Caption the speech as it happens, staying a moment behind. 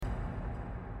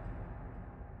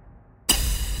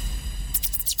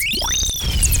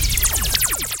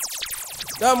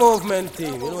The movement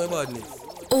team, you know about this?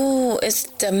 Ooh, it's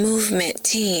the movement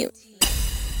team.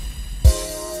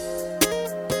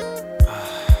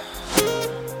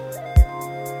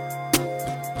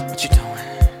 What you doing?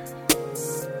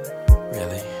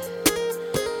 Really?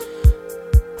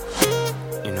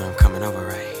 You know I'm coming over,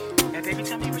 right? Hey, baby,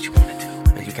 tell me what you wanna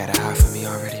do. Maybe you got a high for me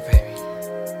already, baby.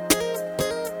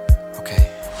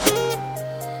 Okay.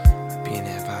 I'll be in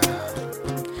there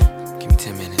about, give me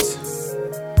 10 minutes.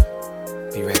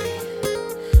 Be ready.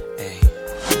 Hey,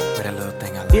 with that little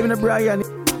thing I like. Even a Brian.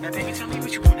 Now, baby, tell me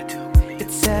what you wanna do.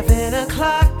 It's 7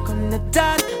 o'clock on the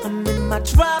dot. I'm in my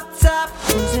drop top,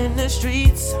 cruising the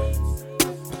streets.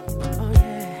 Oh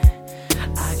yeah,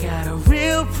 I got a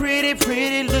real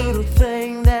pretty little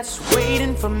thing that's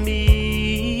waiting for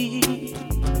me.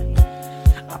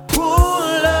 I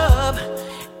pull up,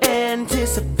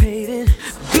 anticipating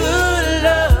good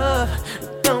love.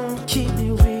 Don't keep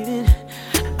me waiting.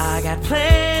 I got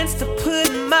plans to put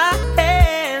my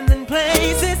hand in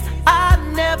places I've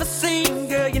never seen.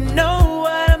 Girl, you know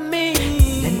what I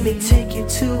mean. Let me take you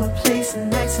to a place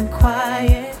nice and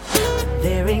quiet.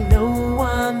 There ain't no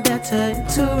one there to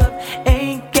interrupt.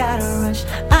 Ain't gotta rush.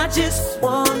 I just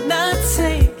wanna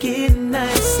take it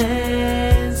nice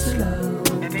and slow.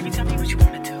 Now, baby, tell me what you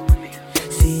wanna do with me.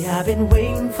 See, I've been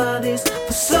waiting for this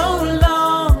for so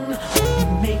long. We'll be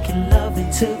making love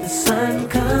until the sun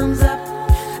comes up.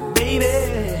 Baby,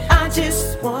 I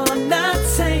just wanna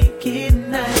take it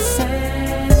nice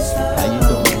and slow. How you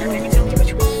doing? Baby, tell me what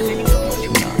you want. Baby, tell me what you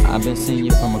want. I've been seeing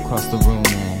you from across the room,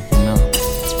 man. You know,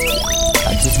 I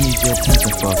just need your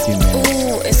attention for a few minutes.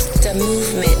 Ooh, it's the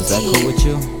movement Is that team. cool with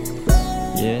you?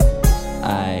 Yeah?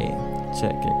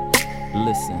 Check it.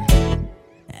 Listen.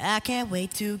 I can't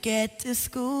wait to get to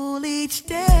school each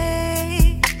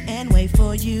day and wait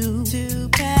for you to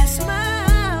pass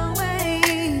my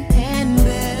way. And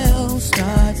bells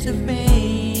start to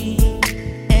ring,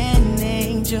 and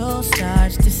angel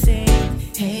starts to sing.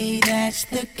 Hey, that's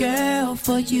the girl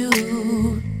for you.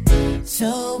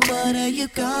 So what are you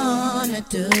gonna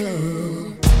do?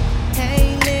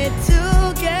 Hey,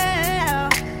 little girl,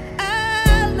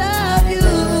 I love you.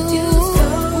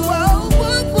 Whoa,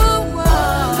 whoa, whoa,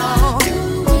 whoa.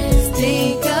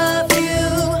 Think of you,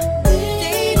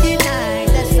 day and night,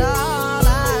 that's all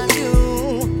I do.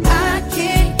 I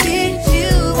can't get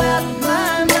you out of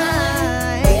my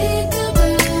mind.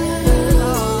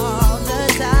 All the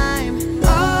time,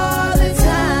 all the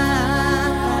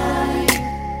time.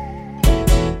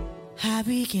 I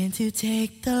begin to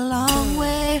take the long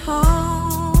way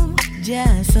home,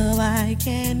 just so I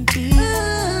can be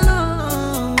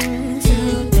alone. To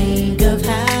think of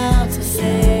how to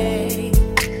say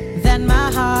that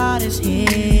my heart is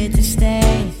here to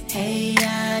stay. Hey,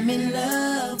 I'm in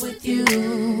love with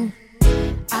you.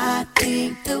 I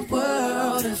think the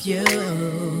world of you.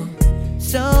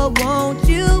 So won't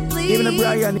you please, Even a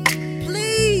Brian.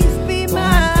 please be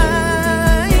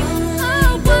mine?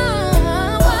 Oh, oh,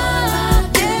 oh,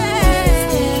 yeah.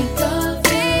 Think of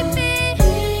baby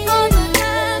all the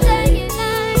time that you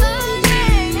like. Oh,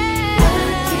 yeah, yeah. I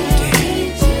can't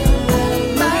get you out of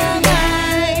my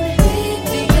mind.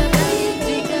 Think of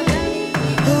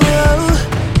oh,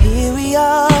 here we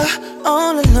are,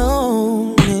 all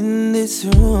alone in this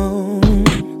room.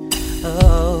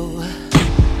 Oh,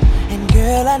 and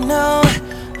girl, I know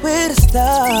where to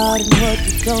start and what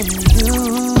we're gonna do.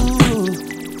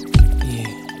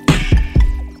 Yeah.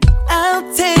 I'll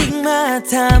take my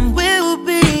time, we'll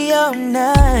be all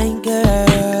night,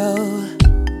 girl.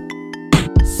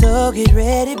 So get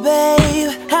ready,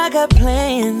 babe, I got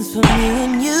plans for me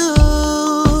and you.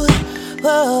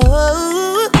 Whoa.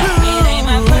 It ain't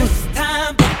my first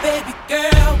time, but baby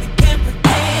girl, we can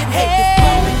pretend. Hey, this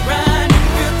moment grind,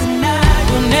 girl, tonight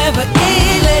will never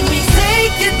end. Let me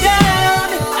take you down.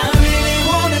 I really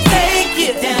wanna take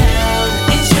you down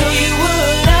and show you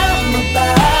what I'm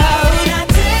about. I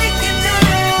take you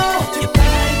down, your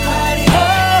body,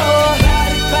 oh,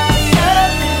 body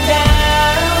up and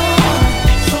down.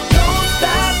 So don't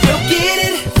stop, don't get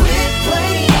it, quit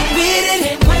playing, beat it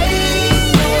and wait.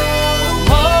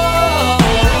 Oh,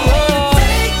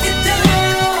 take you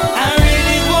down. I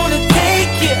really wanna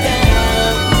take you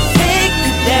down, take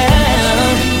you down.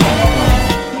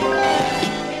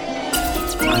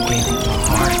 I gave you my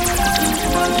heart.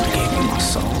 I gave you my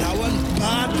soul.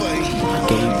 I gave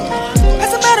you.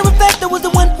 As a matter of fact, I was the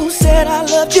one who said I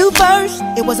loved you first.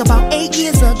 It was about 8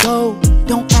 years ago.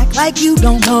 Don't act like you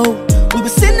don't know. We were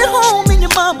sitting at home in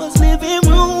your mama's living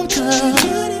room, 'cause you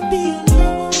couldn't be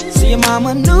alone. See, your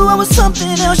mama knew I was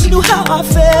something else. She knew how I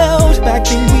felt back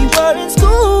then we were in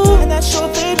school, and that's your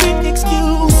favorite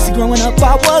excuse. growing up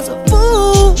I was a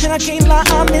fool, and I can't lie,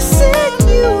 I'm missing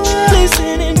you.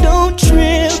 Listen and don't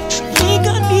trip. Think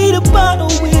I need a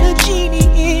bottle with a genie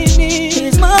in it.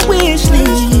 Here's my wish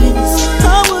list.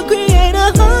 I will create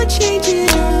a heart changing.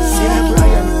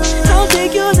 I'll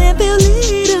take yours and fill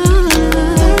it up.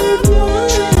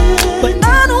 But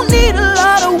I don't need a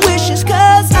lot of wishes,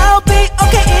 'cause I'll be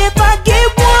okay if I get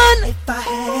one. If I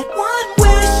had one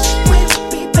wish, we'd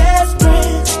be best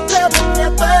friends. Love will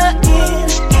never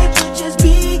end, it would just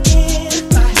begin.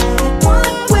 If I had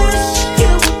one wish,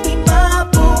 you would be my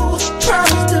boo.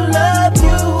 Promise to love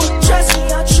you, trust me,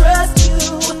 I'll trust you.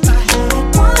 If I had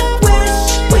one wish,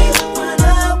 we would run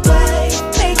away,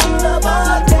 making love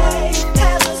all day,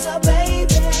 have us a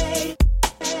baby.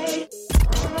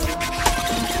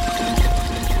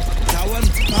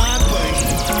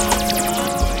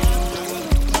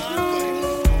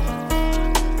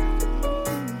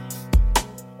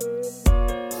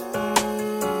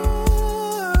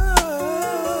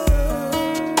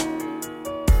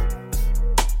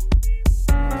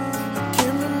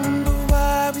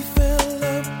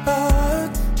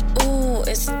 Ooh,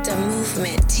 it's the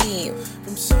movement team.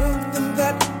 From something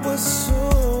that was so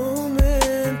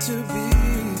meant to be.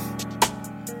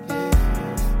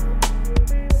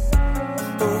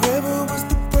 Forever was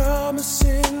the promise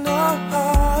in our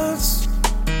hearts.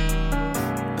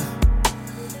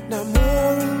 Now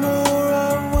more and more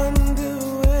I wonder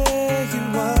where you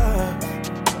are.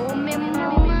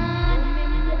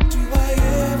 Do I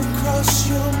ever cross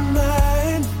your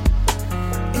mind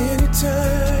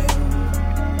anytime?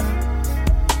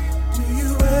 Do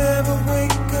you ever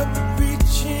wake up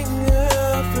reaching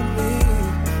out for me?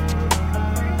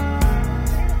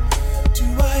 Do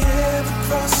I ever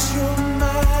cross your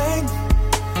mind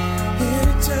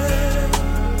anytime?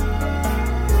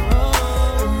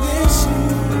 I miss you.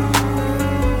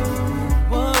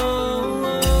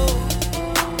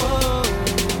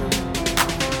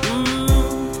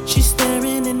 She's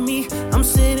staring at me, I'm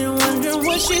sitting wondering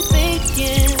what she's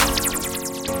thinking.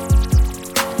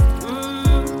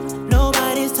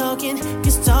 Nobody's talking,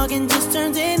 'cause talking just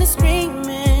turns into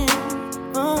screaming.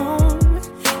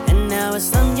 And now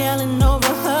it's I'm yelling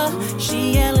over her, she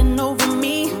yelling over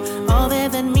me. All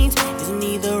that means is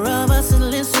neither of us is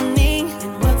listening.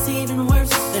 And what's even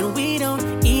worse, that we don't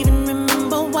even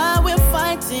remember why we're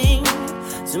fighting.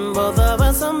 So both of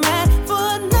us are mad for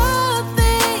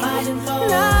nothing,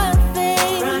 nothing,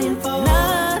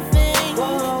 nothing.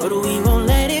 But we won't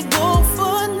let it go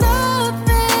for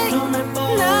nothing,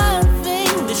 nothing.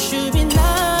 There should be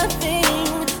nothing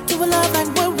to a love like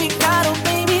what we got. Oh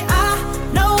baby, I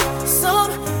know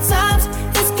sometimes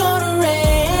it's gonna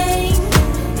rain,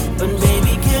 but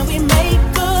baby, can we make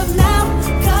up now?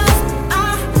 'Cause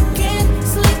I can't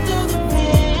sleep through the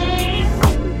pain.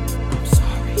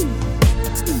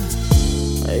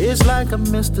 It's like I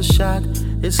missed a shot,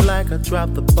 it's like I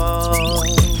dropped the ball.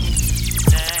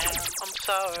 Damn, I'm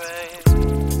sorry.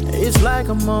 It's like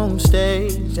I'm on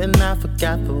stage and I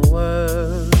forgot the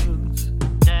words.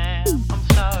 Damn, I'm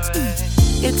sorry.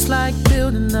 It's like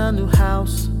building a new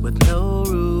house with no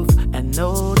roof and no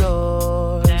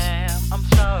doors. Damn, I'm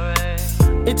sorry.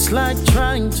 It's like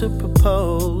trying to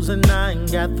propose and I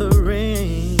ain't got the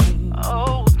ring.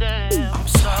 Oh, damn, I'm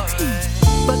sorry.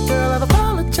 But girl, I've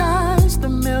apologized a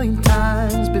million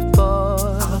times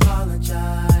before. I'll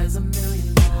apologize a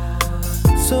million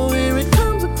more. So here it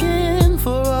comes again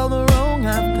for all the wrong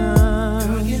I've done.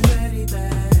 Girl, get ready,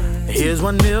 babe. Here's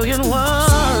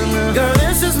 1,000,001. Girl,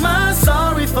 this is my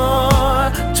sorry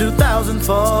for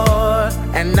 2004.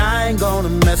 And I ain't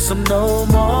gonna mess up no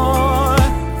more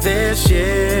this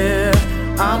year.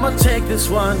 I'ma take this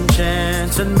one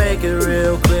chance and make it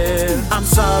real clear. I'm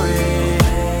sorry,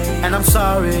 and I'm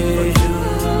sorry,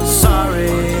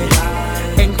 sorry,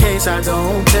 in case I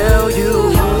don't tell you.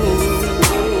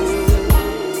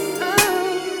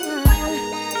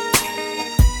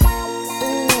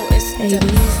 Ooh, it's the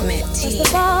movement First team.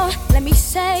 of all, let me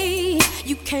say,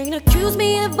 you can't accuse me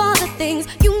of all the things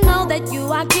you know that you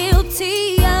are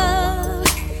guilty of.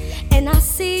 And I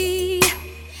see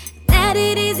that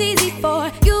it is easy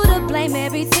for you to blame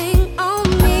everything on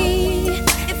me.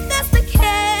 If that's the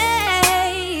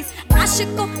case, I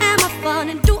should go have my fun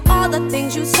and do all the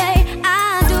things you say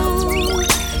I do.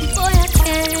 Boy, I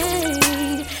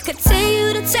can't continue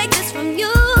to take this from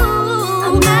you. I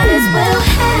might as well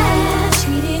have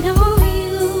cheated on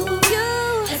you.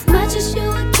 As much as you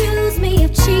accuse me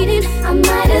of cheating, I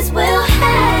might as well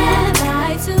have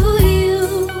lied to you.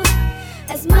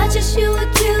 As much as you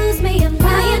accuse me of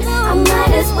lying, I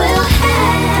might as well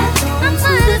have. I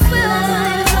might as well.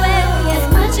 As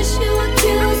much as you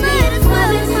accuse me of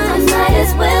loving, I might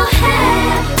as well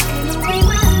have.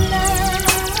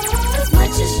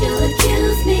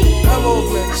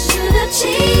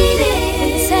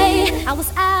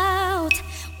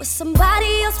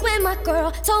 somebody else when my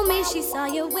girl told me she saw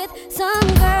you with some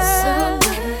girl.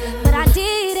 But I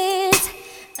didn't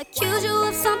accuse you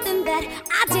of something that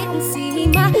I didn't see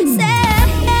myself.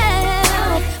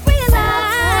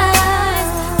 Realize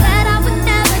that I would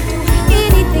never do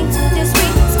anything to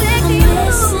disrespect you.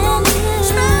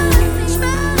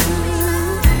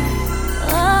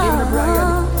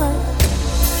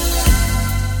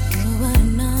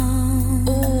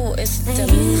 Ooh, it's the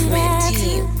movement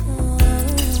team.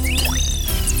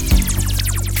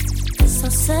 So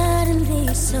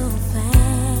suddenly, so fast.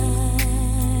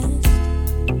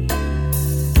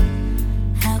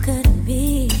 How could it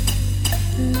be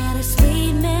that our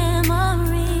sweet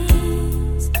memories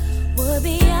would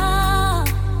be all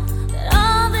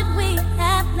that we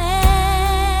have planned?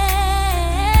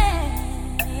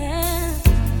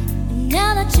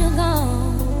 Now that you're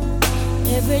gone,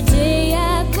 every day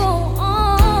I go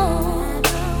on,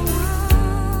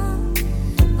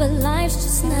 but life's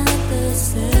just not the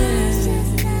same.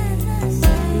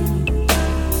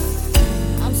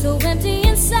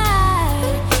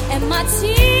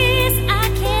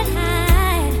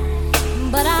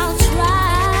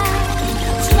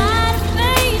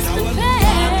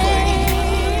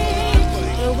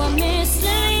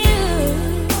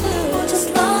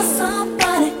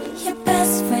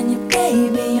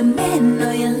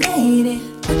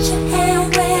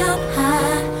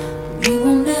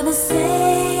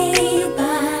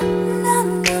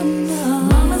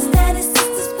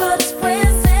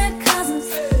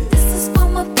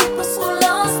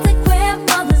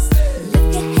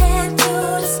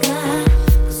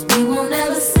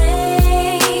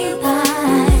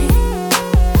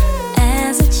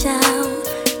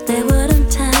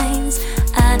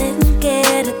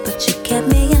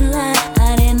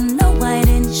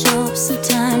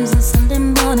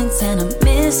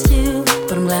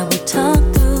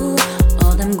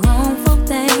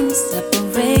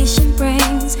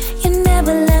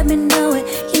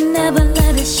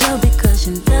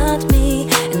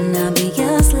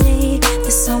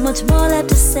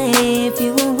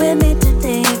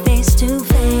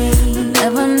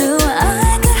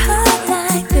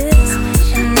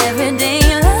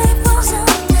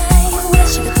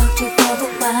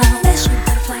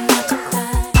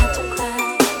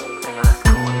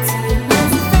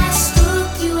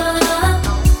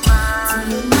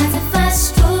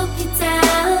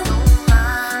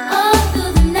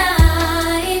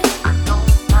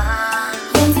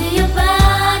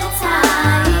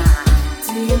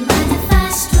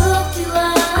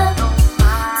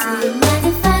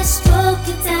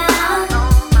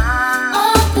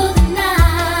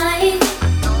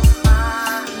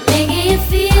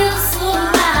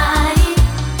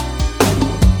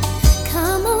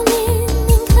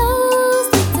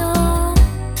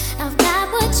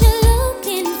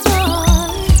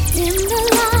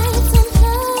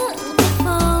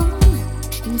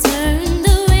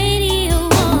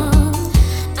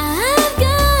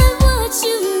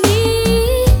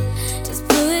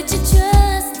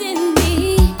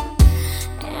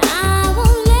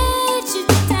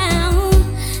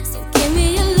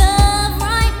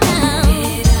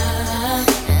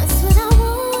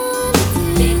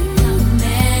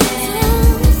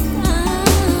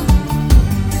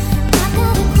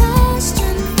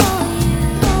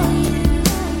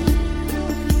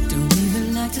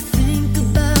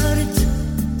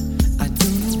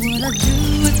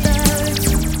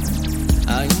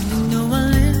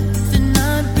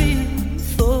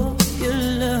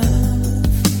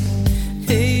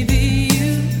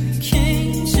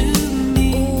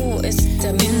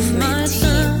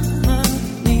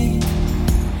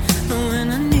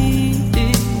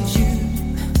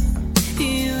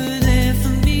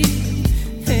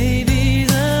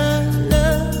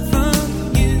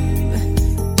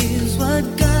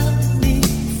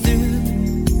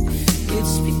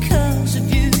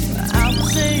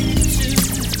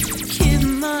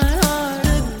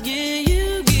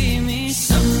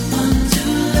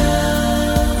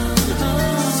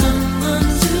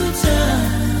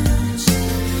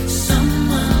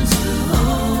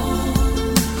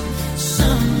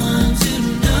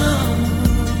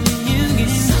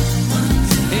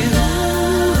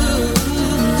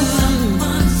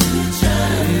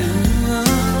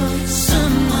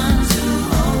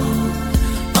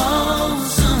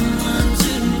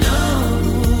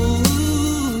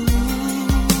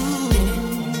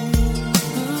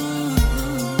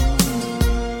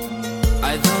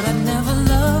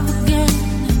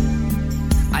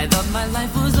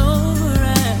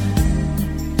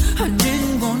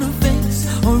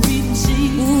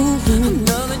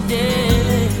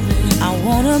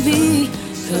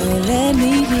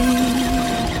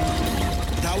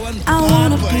 I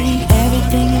wanna be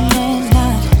everything a man's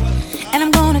not, and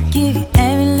I'm gonna give you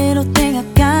every little thing I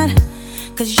got.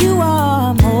 Cause you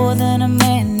are more than a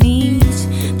man needs.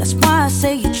 That's why I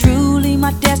say you're truly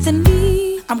my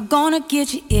destiny. I'm gonna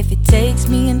get you if it takes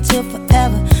me until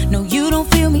forever. No, you don't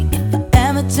feel me if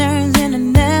forever turns into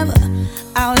never.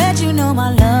 I'll let you know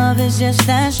my love is just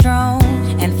that strong.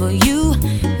 And for you,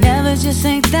 never just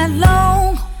ain't that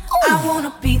long. Ooh. I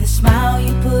wanna be the smile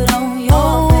you put on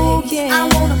your face. Yeah. I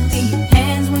wanna be your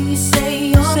hands when you say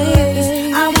your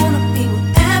grace. I wanna be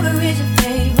whatever is your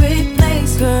favorite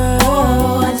place. Girl,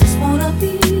 oh, I just wanna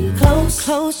be close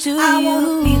to you. I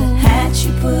wanna be the hat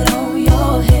you put on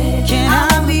your head. Can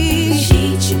I be the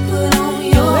sheet you put on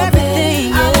your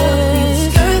everything? Bed. I wanna be the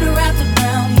skirt wrapped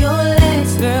around your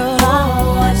legs. Girl,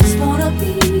 oh, I just wanna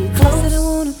be close. I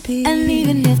wanna be. And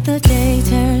even if the day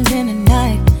turns into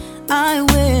night, I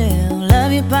will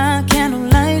love you by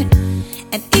candlelight.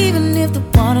 And even if the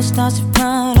water starts to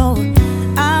run over,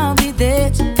 I'll be there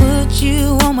to put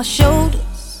you on my shoulders.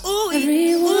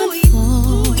 Everyone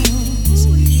falls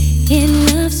in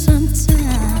love sometimes.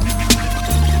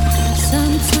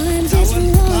 Sometimes it's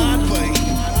wrong,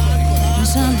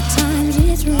 sometimes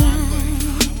it's right.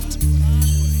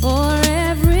 For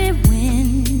every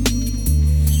win,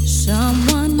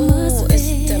 someone must Ooh, it's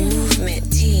the movement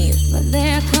team. But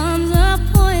there comes a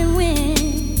point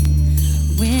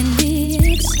when we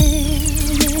excel,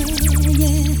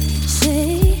 yeah.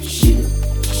 Say shoot,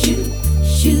 shoot,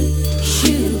 shoot,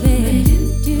 shoot, baby,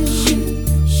 shoot,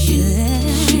 shoot,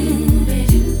 shoot,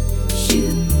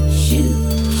 shoot,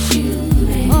 shoot.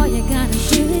 All you gotta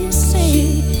do is say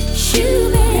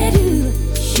shoot, baby,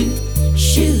 shoot,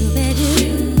 shoot, baby,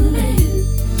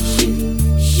 shoot,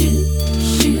 shoot,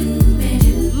 shoot,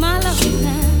 baby. My love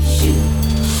now, shoot,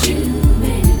 shoot,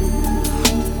 baby.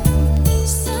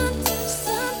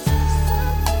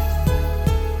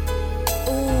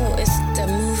 Ooh, it's the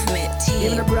movement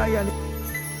team.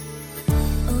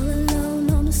 All alone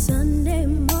on a Sunday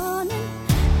morning,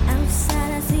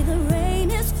 outside I see the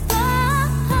rain is falling.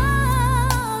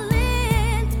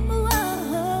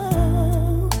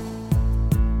 Whoa.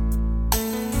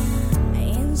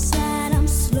 Inside I'm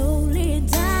slowly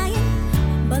dying,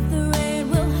 but the rain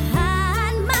will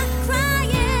hide my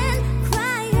crying,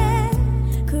 crying,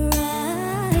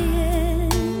 crying.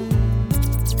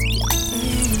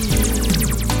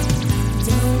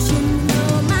 Don't you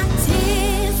know my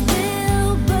tears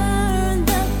will burn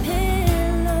the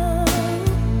pillow?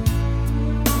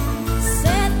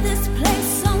 Set this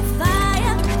place on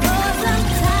fire, 'cause I'm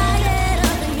tired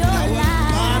of your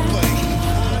lies.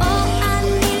 All I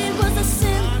needed was a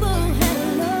simple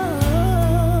hello,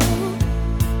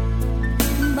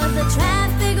 but the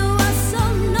traffic was so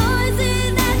noisy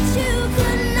that you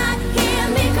could not hear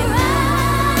me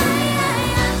cry.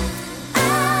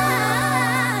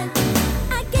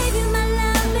 I gave you my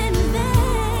love in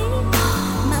vain.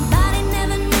 My body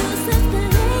never knew such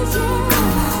pleasure.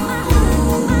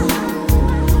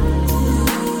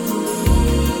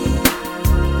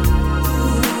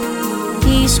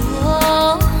 These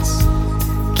walls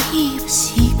keep a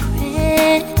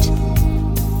secret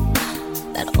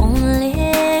that only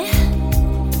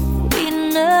we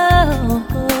know.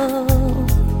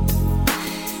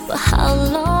 But how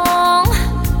long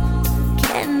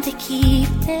can they keep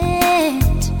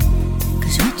it?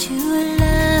 'Cause we're two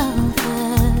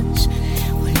lovers,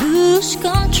 we lose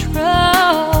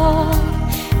control.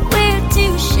 We're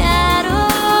two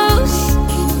shadows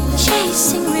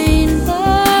chasing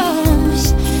rainbows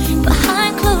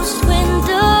behind closed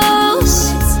windows,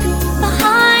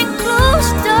 behind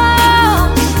closed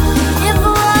doors. If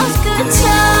walls could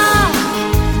talk,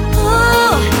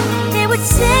 oh, they would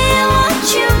say I want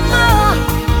you more.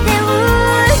 They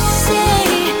would say,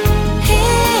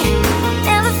 hey,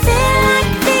 never felt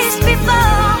like this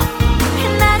before,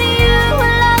 and that you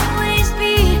will always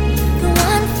be the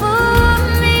one for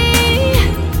me.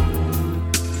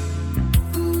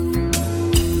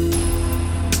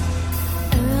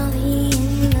 Early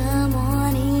in the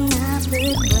morning, I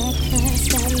put breakfast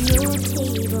at your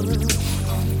table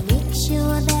and make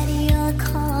sure that your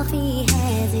coffee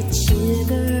has its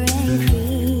sugar and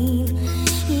cream.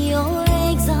 Your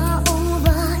eggs are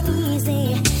over easy,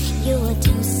 your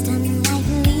toast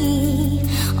unlikely.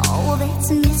 All that's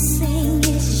missing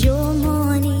is your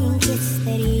morning kiss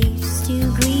that used to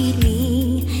greet me.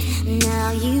 Now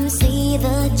you see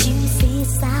the juice is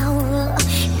sour.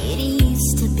 It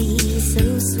used to be so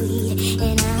sweet,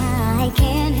 and I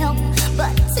can't help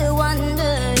but to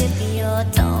wonder if you're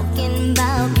talking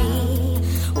about me.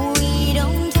 We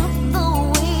don't talk the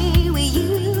way we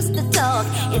used to talk.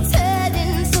 It's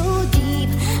hurting so deep.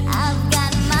 I've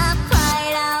got my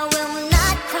pride out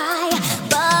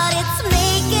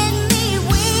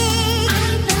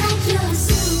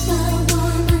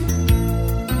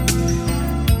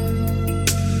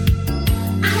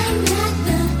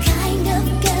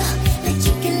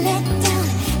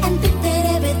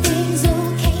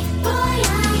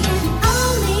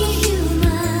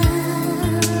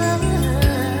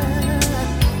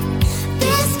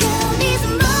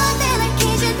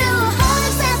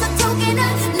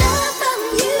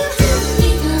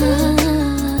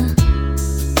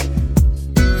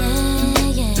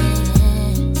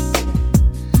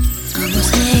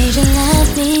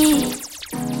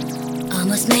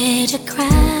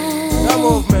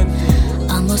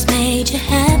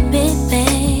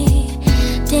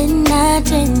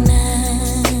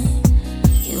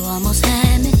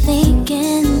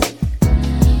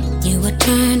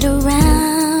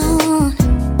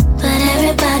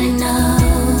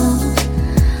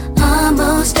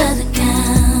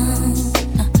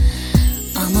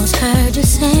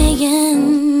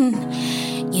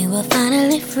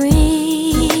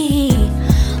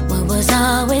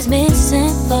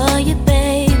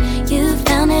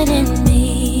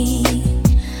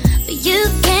You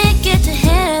can't get to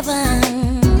heaven,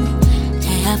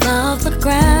 half off the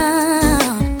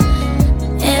ground.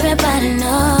 Everybody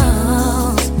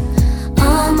knows,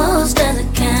 almost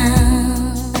doesn't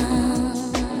count.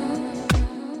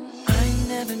 I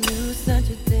never knew such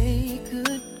a day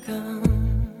could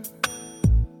come,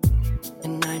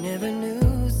 and I never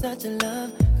knew such a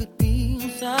love could be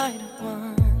inside of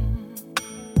one.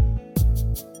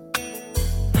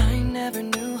 I never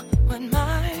knew what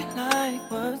my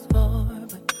life was for,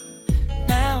 but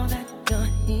now that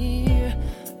you're here,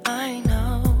 I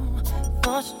know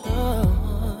for sure.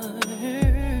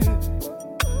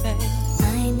 Babe.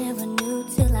 I never knew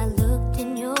till I looked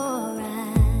in your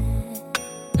eyes.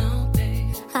 No,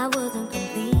 babe. I wasn't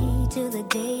complete till the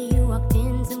day you walked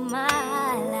into my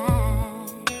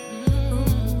life.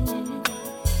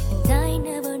 And I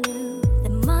never knew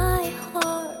that my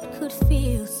heart could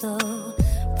feel so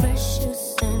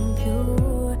precious and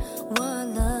pure.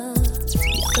 One love so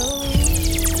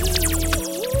real.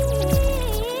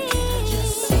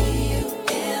 Just see you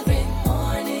every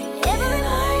morning when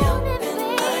I open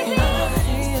my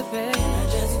eyes. Can I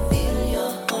just feel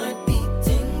your heart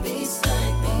beating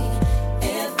beside me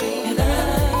every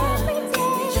night? Can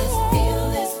we just feel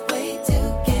this way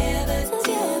together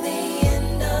till the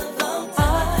end of all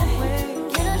time?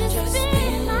 Can I just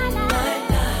spend my life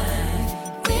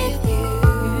with you?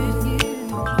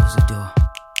 Don't close the door.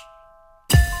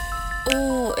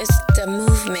 Ooh, it's the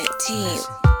movement team.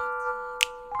 Listen,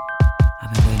 I've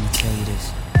been waiting to tell you this.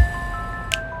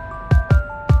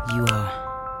 You are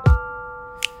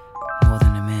more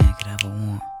than a man could ever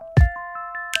want.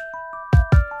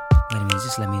 Wait a minute,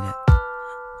 just let me that.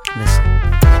 Listen.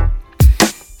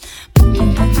 Boom, boom,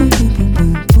 boom, boom, boom, boom,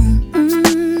 boom, boom.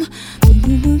 Boom,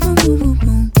 boom, boom, boom, boom,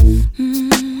 boom, boom.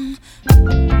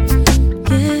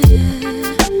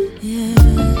 Yeah, yeah,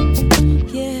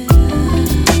 yeah.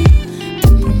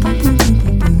 Boom, boom, boom, boom,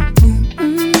 boom, boom, boom.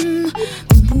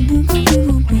 Boom, boom, boom, boom,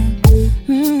 boom, boom.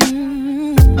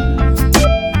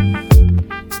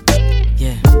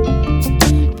 Yeah,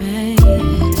 babe.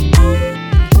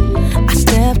 I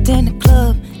stepped in the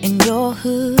club in your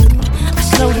hood. I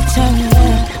slowly turned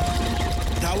left.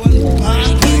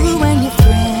 You and your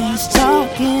friends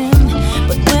talking,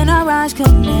 but when our eyes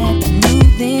connect, I knew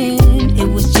then it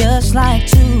was just like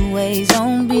two ways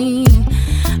on beam.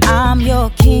 I'm your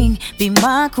king, be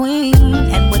my queen,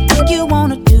 and what do you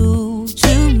wanna do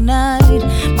tonight?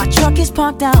 My truck is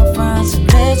parked out front, so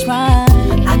let's ride.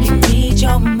 I can read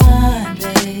your mind,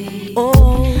 babe.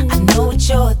 Oh, I know what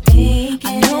you're thinking.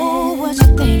 I know what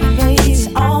you're thinking, babe. It's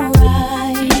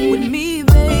alright with me,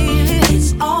 baby.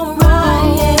 It's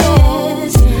alright,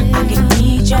 yes. I can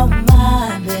read your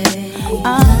mind, babe. I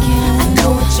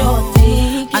know what you're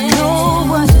thinking. I know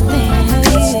what you're thinking,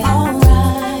 babe. It's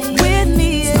alright with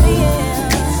me, yeah.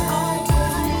 It's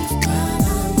alright when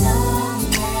I'm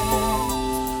lonely,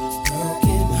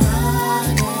 broken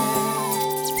hearted.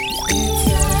 It's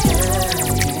a journey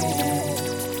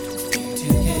to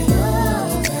get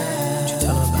over. What you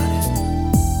tell her about it?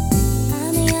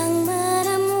 I'm young, but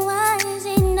I'm wise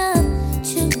enough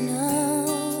to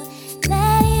know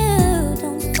that you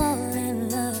don't fall in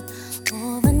love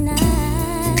overnight.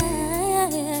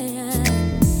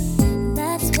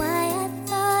 That's why I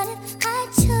thought if I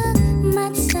took my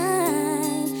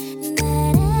time,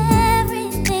 that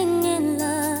everything in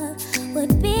love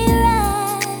would be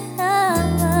right.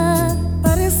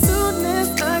 But as soon as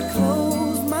I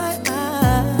close my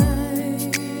eyes,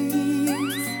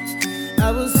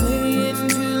 I was saying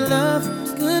to love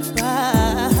goodbye.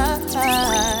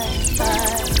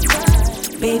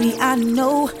 Baby, I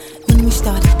know when we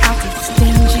started out, there was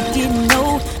things you didn't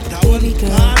know. But baby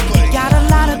girl, we got a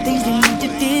lot of things we need to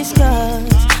discuss.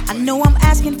 I know I'm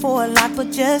asking for a lot,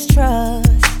 but just trust.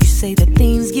 You say that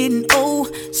things getting old,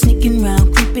 sneaking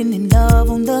around, creeping in love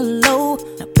on the low.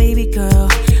 Now baby girl,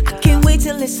 I can't wait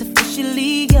till it's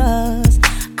officially yours.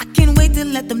 I can't wait to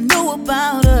let them know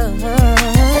about us.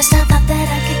 First I thought that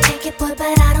I could take it, boy,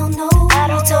 but I don't know.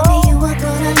 You told me you were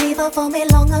gonna leave her for me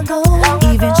long ago.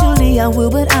 Eventually I will,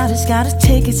 but I just gotta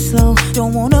take it slow.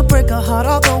 Don't wanna break her heart,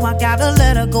 although I gotta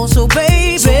let her go. So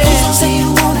baby, so please don't say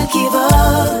you wanna give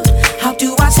up. How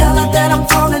do I tell her that I'm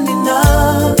falling in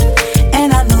love?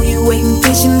 And I know you're waiting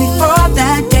patiently for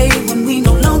that day when we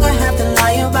no longer have to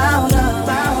lie about her.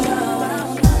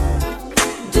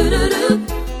 Do-do-do,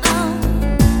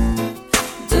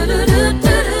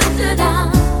 do-do-do-do-do-do-down.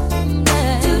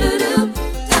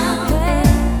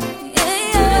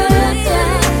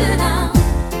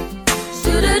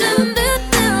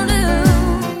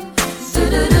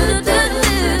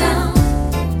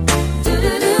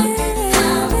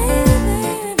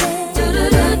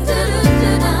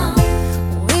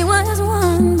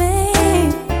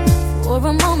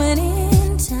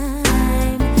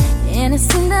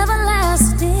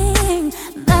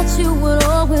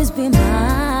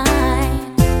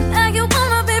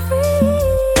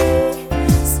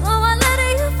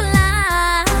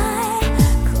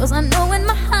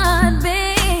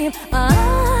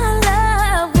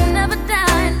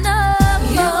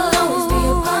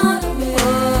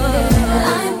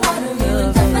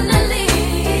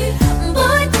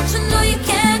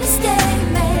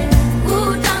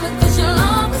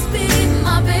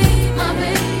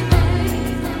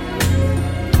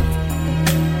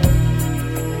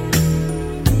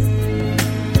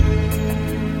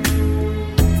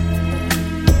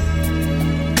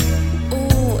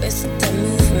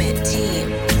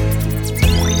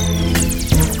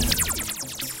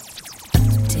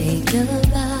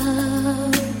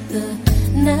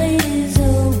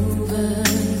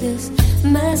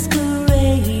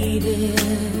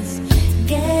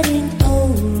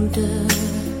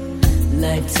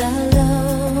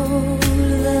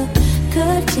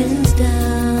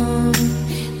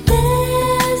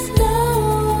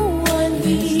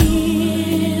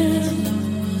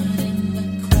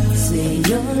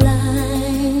 your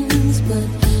lines, but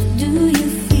do you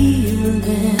feel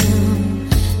them?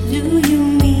 Do you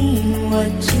mean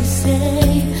what you say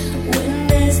when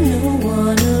there's no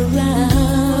one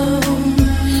around?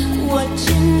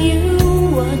 Watching you,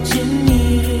 watching me.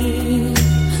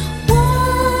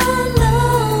 One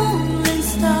lonely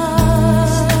star.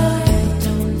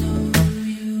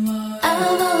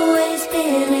 I've always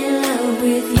been in love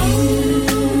with you.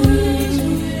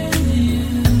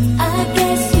 I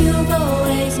guess you've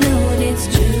always known it's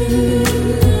true.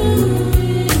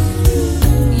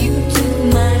 You took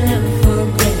my love for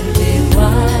granted.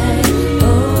 Why?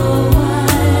 Oh, why?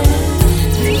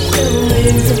 The show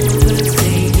is over,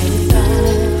 say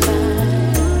goodbye.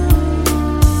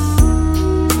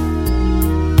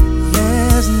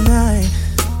 Last night,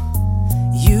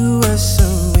 you were so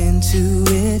into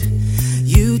it.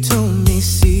 You told me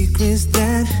secrets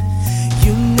that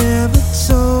you never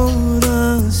told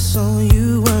us. So you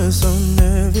were so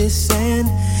nervous and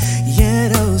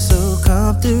yet oh so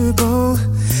comfortable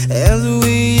as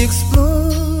we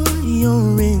explore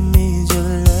your image of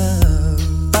love.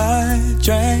 I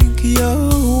drank your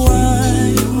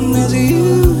wine as you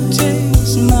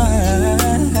taste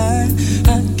mine.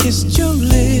 I kissed your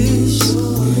lips.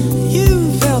 You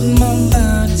felt my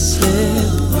body slip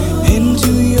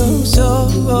into your soul.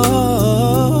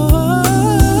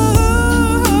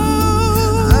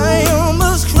 I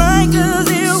almost cried 'cause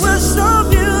it was so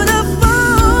beautiful.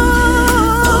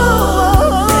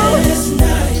 Last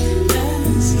night,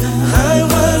 I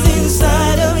was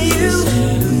inside of you.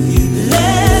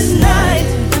 Last night,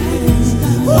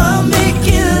 while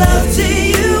making love to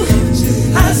you,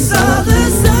 I saw the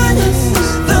sun,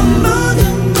 the moon,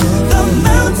 the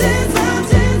mountains.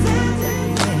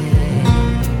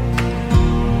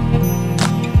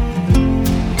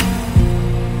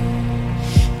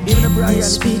 Can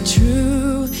this be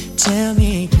true? Tell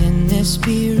me, can this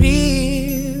be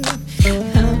real?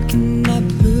 How can I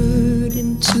put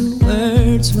into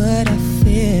words what I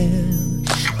feel?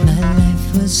 My life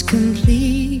was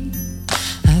complete.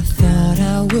 I thought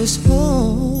I was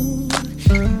whole.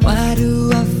 Why do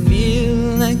I feel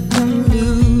like I'm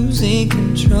losing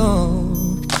control?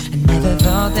 I never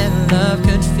thought that love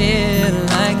could feel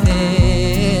like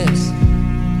this.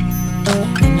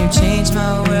 And you changed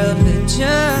my world with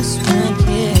just one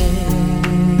kiss.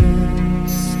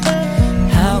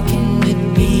 How can it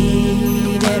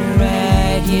be that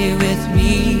right here with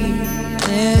me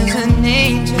there's an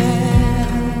angel?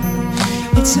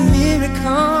 It's a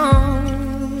miracle.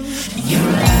 Your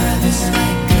love is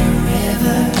like a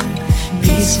river,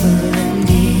 peaceful and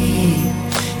deep.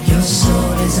 Your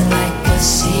soul is like a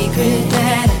secret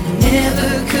that I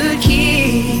never could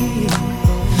keep.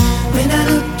 When I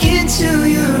look into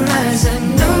your eyes, I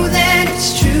know that it's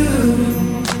true.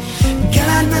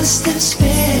 God must have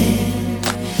spent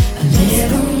a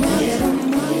little more.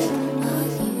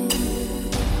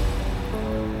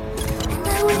 And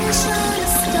I wish on a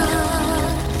star.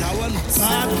 That one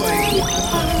bad boy.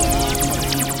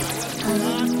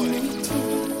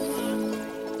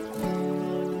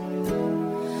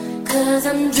 Cause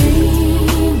I'm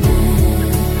dreaming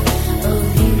of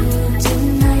you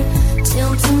tonight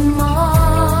till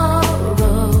tomorrow.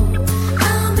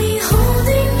 I'll be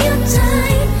holding you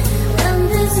tight, and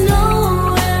there's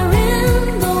nowhere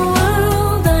in the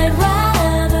world I'd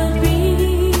rather be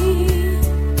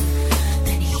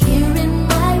than here in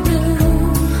my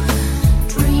room,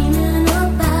 dreaming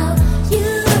about you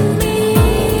and me.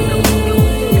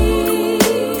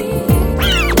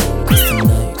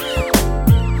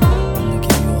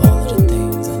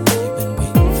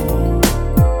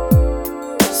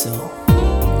 So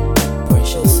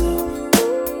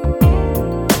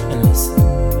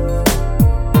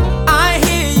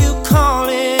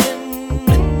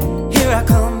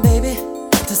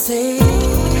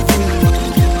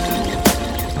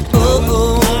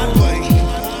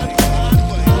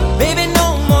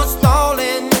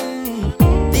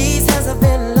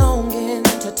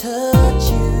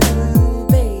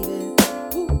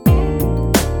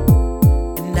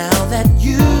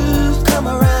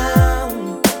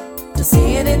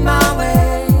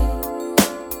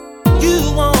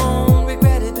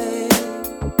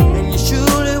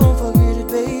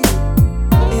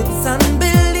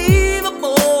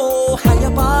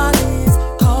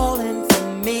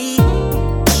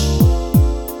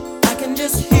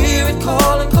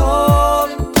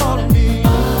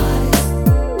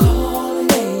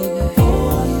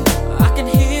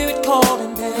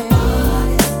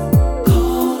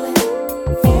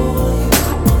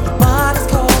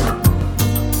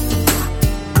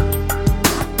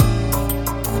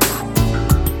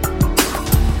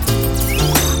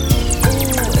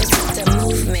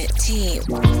team.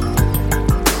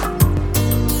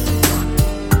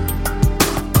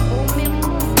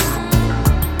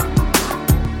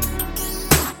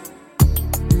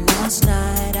 Last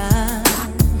night I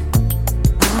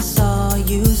saw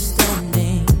you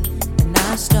standing, and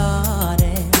I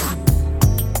started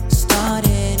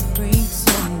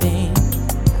pretending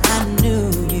I knew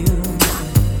you,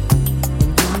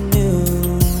 and you knew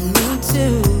me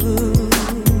too.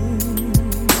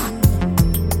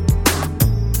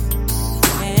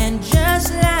 And just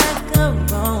like a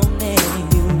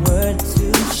romance, you were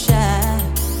too shy,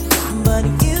 but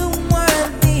you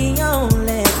weren't the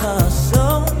only cause, so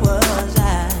was I.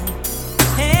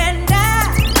 And I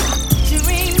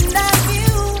dreamed of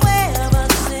you ever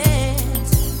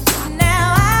since. Now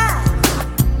I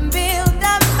build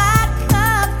up my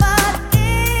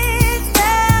confidence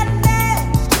that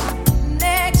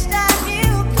next time you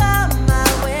come my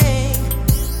way,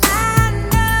 I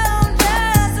know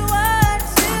just what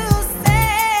to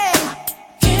say.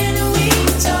 Can we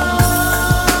talk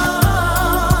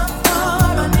for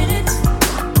a minute?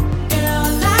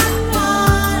 Girl, I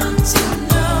want to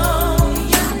know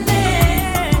your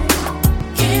name.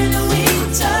 Can we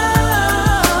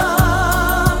talk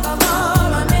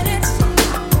for a minute?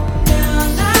 Girl,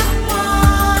 I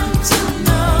want to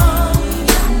know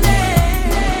your name.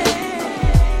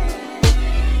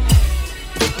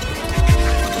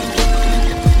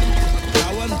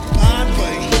 That one bad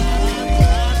boy.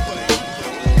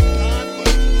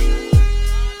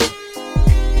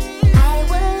 I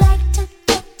would like to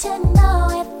get to know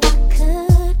if I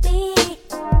could be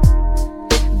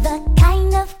the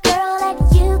kind of girl that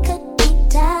you could be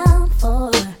down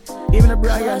for. Even a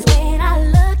Brian. 'Cause when I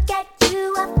look at you,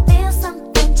 I feel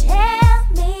something tell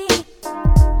me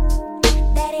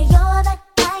that you're the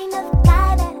kind of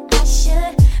guy that I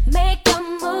should make a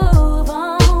move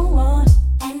on.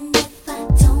 And if I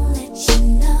don't let you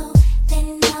know, then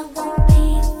I won't be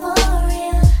for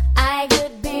real. I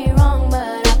could be wrong,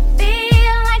 but I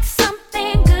feel like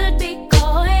something could be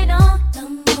going on. The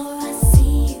more I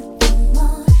see you, the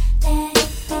more that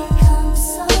it becomes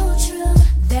so true.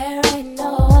 There ain't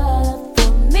no other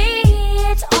for me,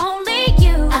 it's only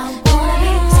you. I wanna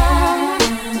be down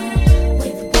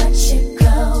with what you're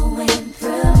going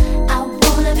through. I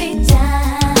wanna be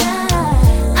down.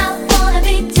 I wanna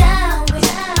be down with.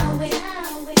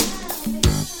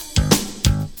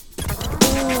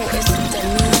 Ooh, it's the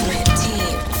movement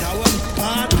team. That one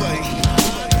bad boy.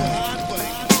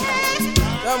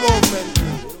 The movement.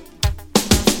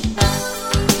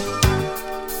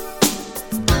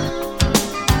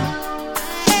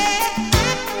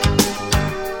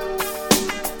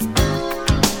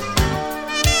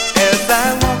 As I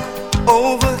walk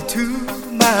over to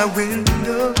my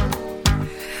window,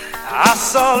 I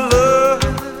saw love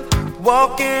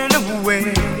walking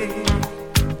away.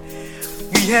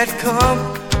 We had come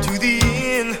to the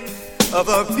end of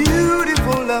a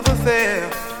beautiful love affair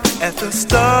at the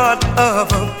start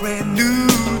of a brand new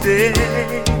day.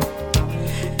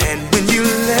 And when you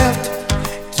left,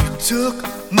 you took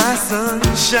my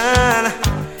sunshine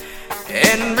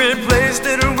and replaced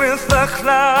it with a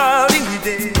cloudy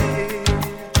day.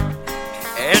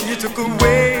 And you took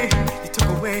away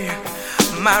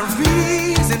my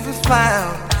reason for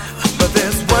smile. But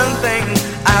there's one thing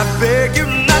I beg you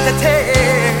not to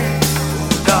take,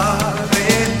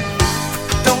 darling.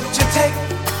 Don't you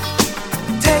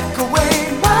take away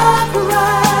my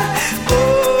pride.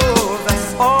 Oh, that's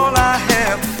all I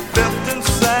have left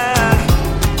inside.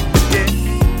 Yeah.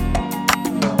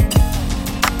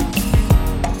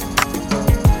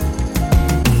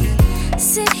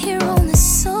 Sit here on the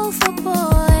sofa,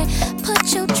 boy. Put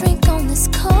your drink on this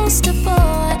coaster,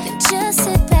 boy. And just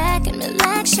sit back and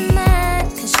relax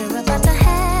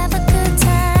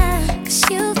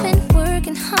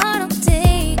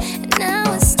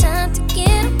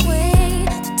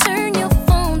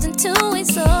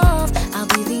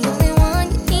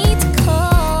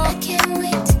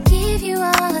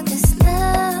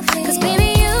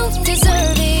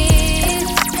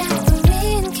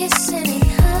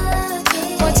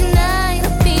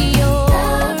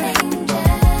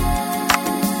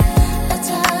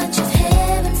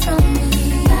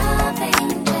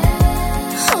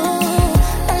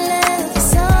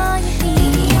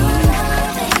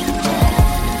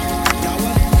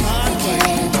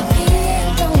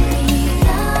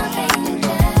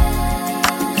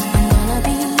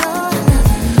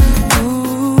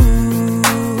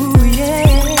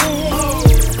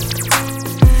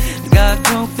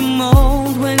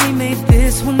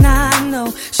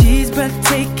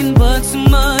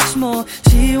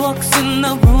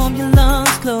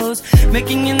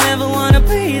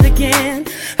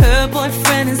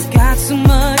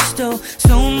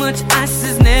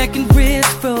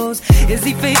Is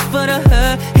he faithful to her?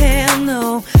 Hell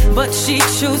no. But she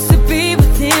chose to be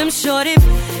with him. Shorty,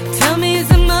 tell me, is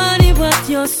the money worth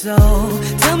your soul?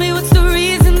 Tell me, what's the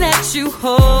reason that you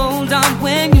hold on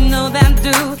when you know that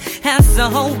dude has a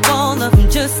whole wall of them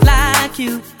just like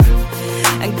you?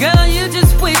 And girl, you're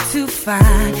just way too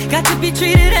fine. Got to be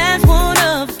treated as one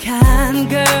of a kind.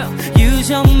 Girl, use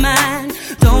your mind.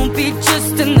 Don't be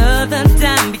just another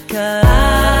dime, because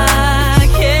I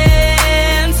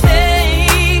can't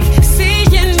take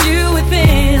seeing you with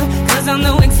him. Cause I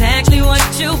know exactly what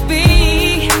you'll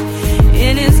be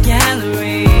in his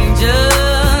gallery.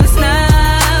 Just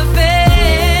not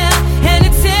fair, and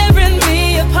it's tearing me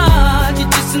apart.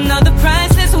 You're just another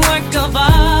priceless work of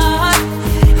art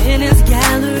in his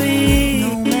gallery.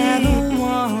 No matter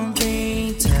what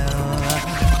they tell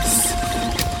us,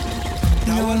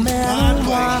 no matter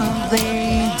what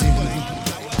they do,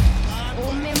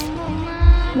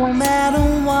 no matter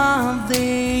what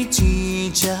they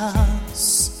teach us,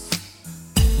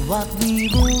 what we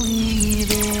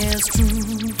believe is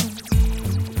true.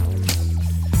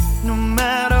 No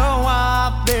matter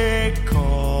what they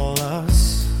call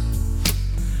us,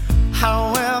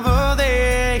 however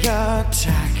they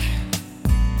attack,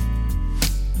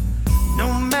 no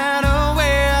matter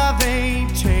where they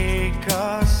take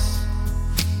us,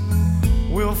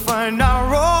 we'll find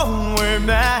our own way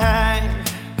back.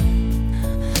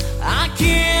 I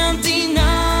can't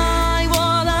deny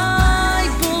what I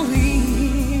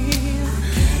believe.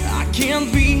 I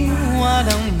can't be what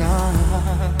I'm not.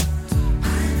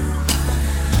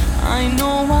 I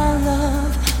know our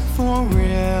love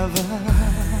forever.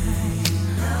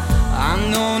 I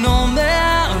know no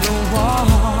matter what.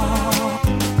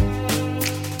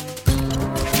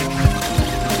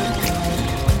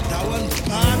 That one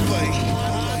bad way.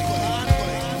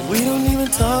 We don't even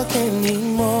talk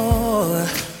anymore,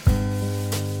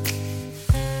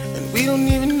 and we don't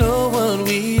even know what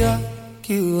we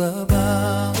argue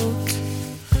about.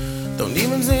 Don't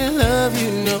even say I love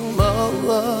you no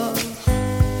more.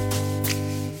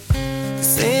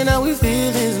 Saying how we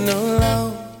feel is no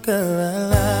longer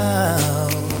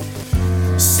allowed.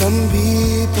 Some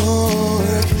people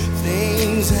work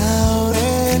things out,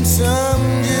 and some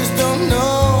just don't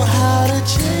know how to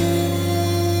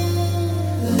change.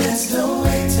 Let's don't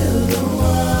wait till the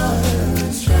water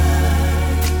runs dry.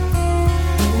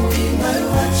 We might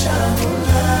watch our whole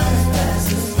lives pass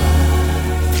us by.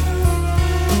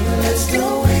 Let's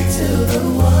don't wait till the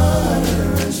water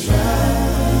runs dry.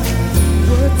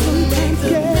 Make the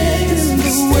biggest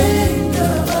mistake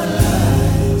of our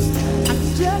lives. I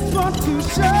just want to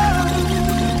show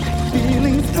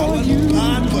feelings for you.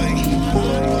 Bad way.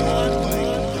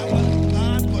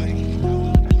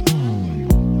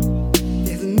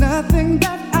 There's nothing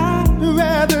that I'd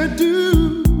rather do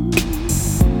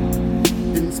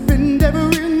than spend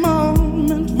every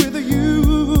moment with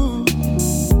you.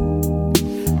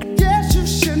 I guess you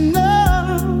should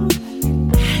know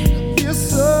you're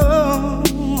so.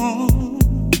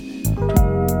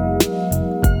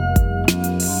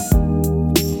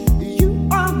 You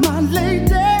are my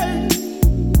lady.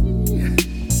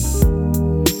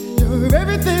 You're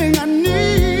everything I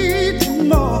need and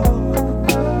more.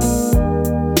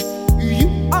 You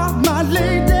are my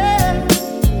lady.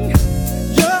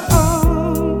 You're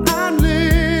all I'm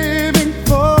living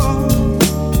for.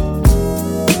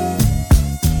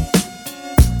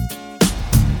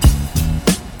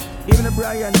 Even a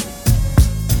Brian.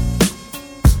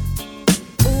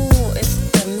 Ooh, it's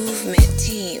the movement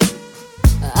team.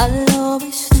 I'll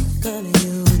always think of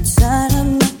you inside of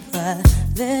my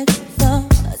private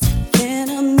thoughts.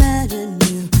 Can't imagine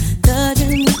you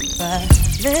touching my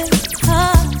private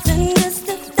heart. And just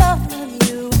the thought of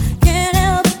you can't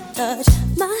help but touch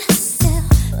myself.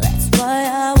 That's why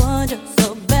I want you so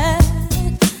bad.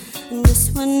 And just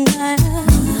one night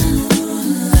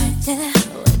right there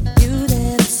with you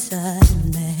there beside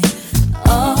me.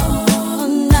 All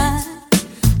night,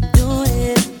 doing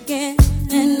it again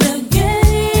and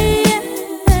again.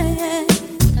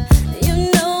 You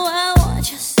know I want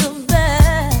you so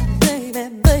bad, baby,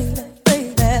 baby,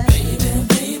 baby.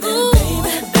 Ooh,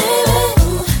 baby,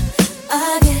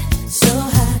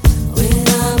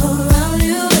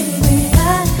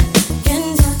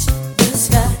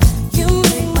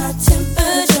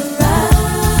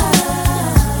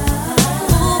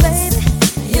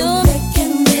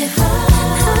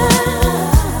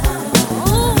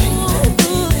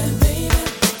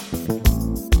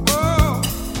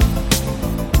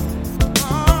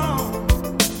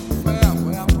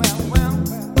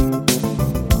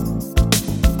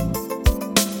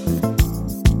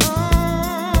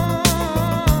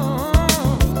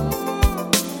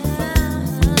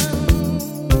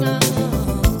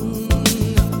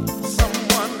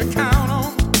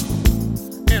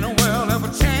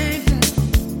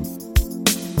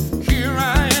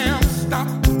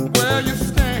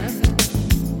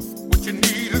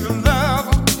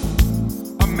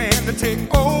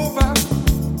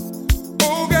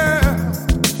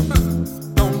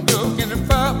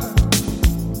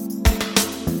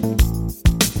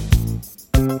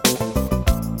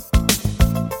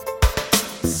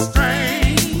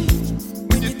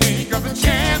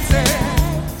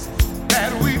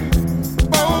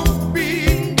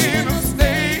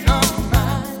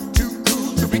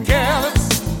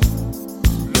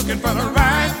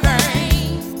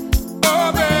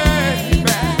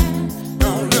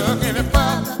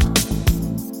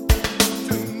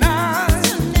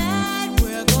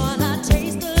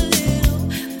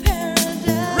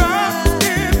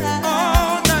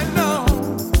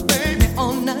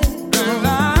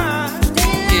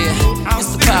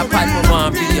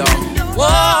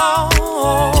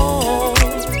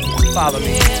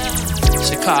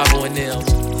 Chicago and them.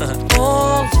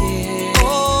 Oh yeah,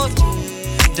 oh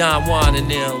yeah. Don Juan and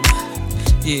them.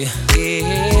 Yeah,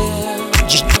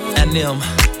 yeah. And them.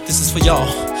 This is for y'all,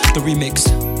 the remix.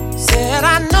 Said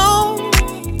I know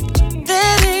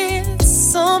that it's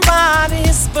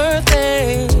somebody's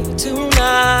birthday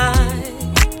tonight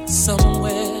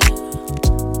somewhere,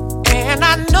 and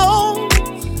I know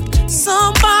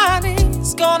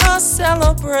somebody's gonna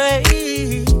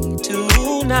celebrate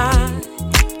tonight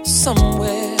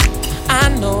somewhere. I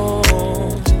know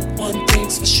one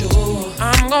thing's for sure,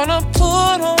 I'm gonna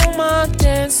put on my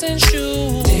dancing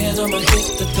shoes, then I'ma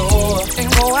hit the door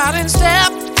and go out and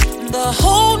step the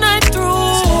whole night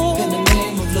through. Step in the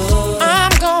name of love.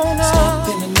 I'm gonna step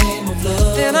in the name of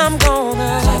love. Then I'm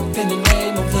gonna clap in the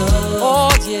name of love.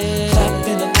 Oh yeah, clap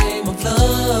in the name of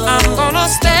love. I'm gonna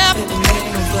step in the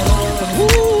name of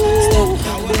love. Ooh.